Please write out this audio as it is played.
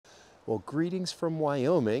Well, greetings from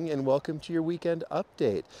Wyoming and welcome to your weekend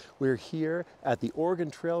update. We're here at the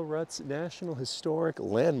Oregon Trail Ruts National Historic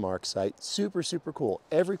Landmark Site. Super, super cool.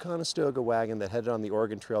 Every Conestoga wagon that headed on the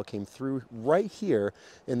Oregon Trail came through right here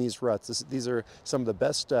in these ruts. These are some of the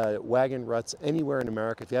best wagon ruts anywhere in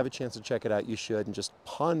America. If you have a chance to check it out, you should, and just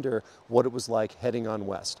ponder what it was like heading on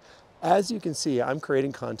west. As you can see, I'm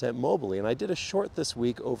creating content mobily, and I did a short this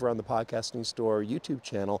week over on the Podcasting Store YouTube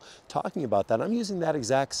channel talking about that. I'm using that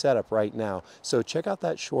exact setup right now. So check out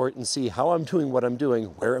that short and see how I'm doing what I'm doing,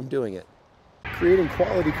 where I'm doing it. Creating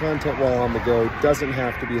quality content while on the go doesn't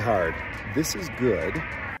have to be hard. This is good.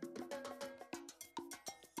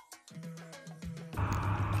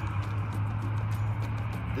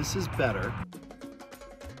 This is better.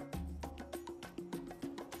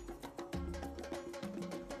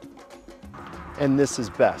 And this is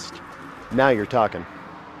best. Now you're talking.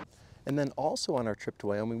 And then also on our trip to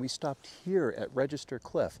Wyoming, we stopped here at Register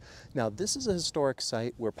Cliff. Now this is a historic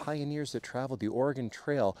site where pioneers that traveled the Oregon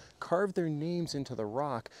Trail carved their names into the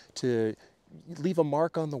rock to leave a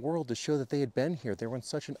mark on the world to show that they had been here. They were on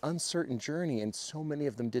such an uncertain journey and so many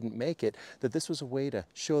of them didn't make it, that this was a way to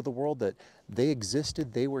show the world that they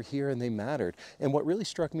existed, they were here, and they mattered. And what really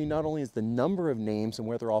struck me not only is the number of names and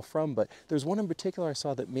where they're all from, but there's one in particular I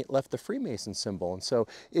saw that left the Freemason symbol. And so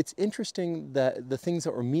it's interesting that the things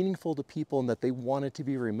that were meaningful to people and that they wanted to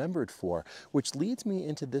be remembered for, which leads me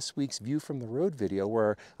into this week's View from the Road video,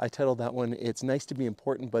 where I titled that one, "It's Nice to be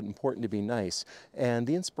Important, but Important to be Nice." And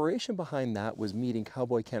the inspiration behind that was meeting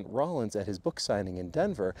Cowboy Kent Rollins at his book signing in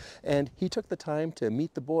Denver. And he took the time to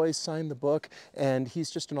meet the boys, sign the book, and he's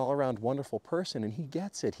just an all-around wonderful person, and he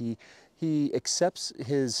gets it. He accepts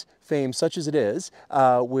his fame, such as it is,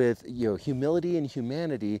 with humility and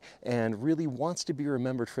humanity, and really wants to be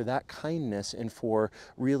remembered for that kindness and for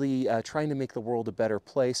really trying to make the world a better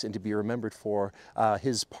place and to be remembered for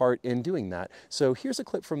his part in doing that. So here's a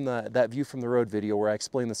clip from that View from the Road video where I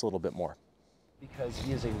explain this a little bit more. Because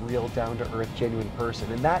he is a real down-to-earth, genuine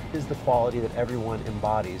person, and that is the quality that everyone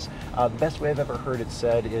embodies. The best way I've ever heard it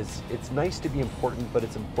said is, it's nice to be important, but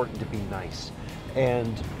it's important to be nice.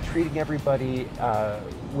 And treating everybody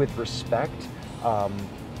with respect,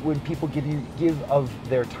 when people give of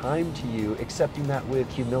their time to you, accepting that with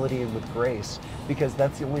humility and with grace, because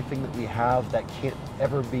that's the only thing that we have that can't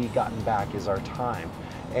ever be gotten back is our time.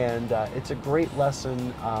 And it's a great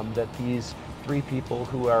lesson that these three people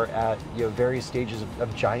who are at various stages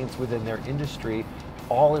of giants within their industry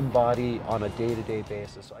all embody on a day-to-day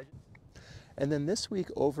basis. And then this week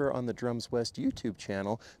over on the Drums West YouTube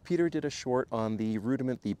channel, Peter did a short on the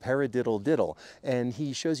rudiment, the paradiddle diddle, and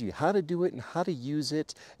he shows you how to do it and how to use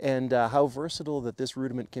it and how versatile that this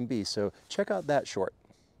rudiment can be. So check out that short.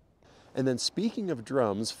 And then speaking of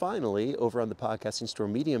drums, finally, over on the Podcasting Store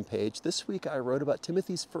Medium page, this week I wrote about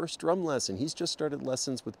Timothy's first drum lesson. He's just started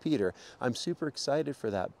lessons with Peter. I'm super excited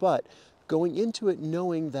for that, but going into it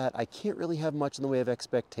knowing that I can't really have much in the way of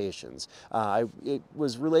expectations. It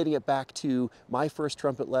was relating it back to my first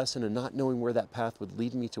trumpet lesson and not knowing where that path would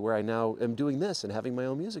lead me to where I now am doing this and having my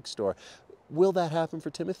own music store. Will that happen for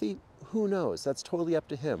Timothy? Who knows? That's totally up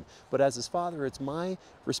to him. But as his father, it's my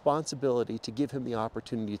responsibility to give him the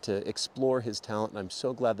opportunity to explore his talent, and I'm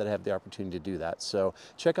so glad that I have the opportunity to do that. So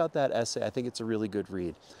check out that essay. I think it's a really good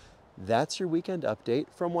read. That's your weekend update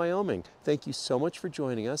from Wyoming. Thank you so much for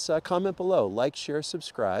joining us. Comment below, like, share,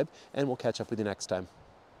 subscribe, and we'll catch up with you next time.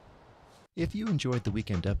 If you enjoyed the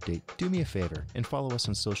Weekend Update, do me a favor and follow us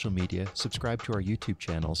on social media, subscribe to our YouTube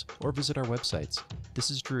channels, or visit our websites. This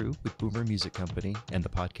is Drew with Boomer Music Company and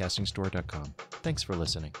thepodcastingstore.com. Thanks for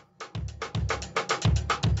listening.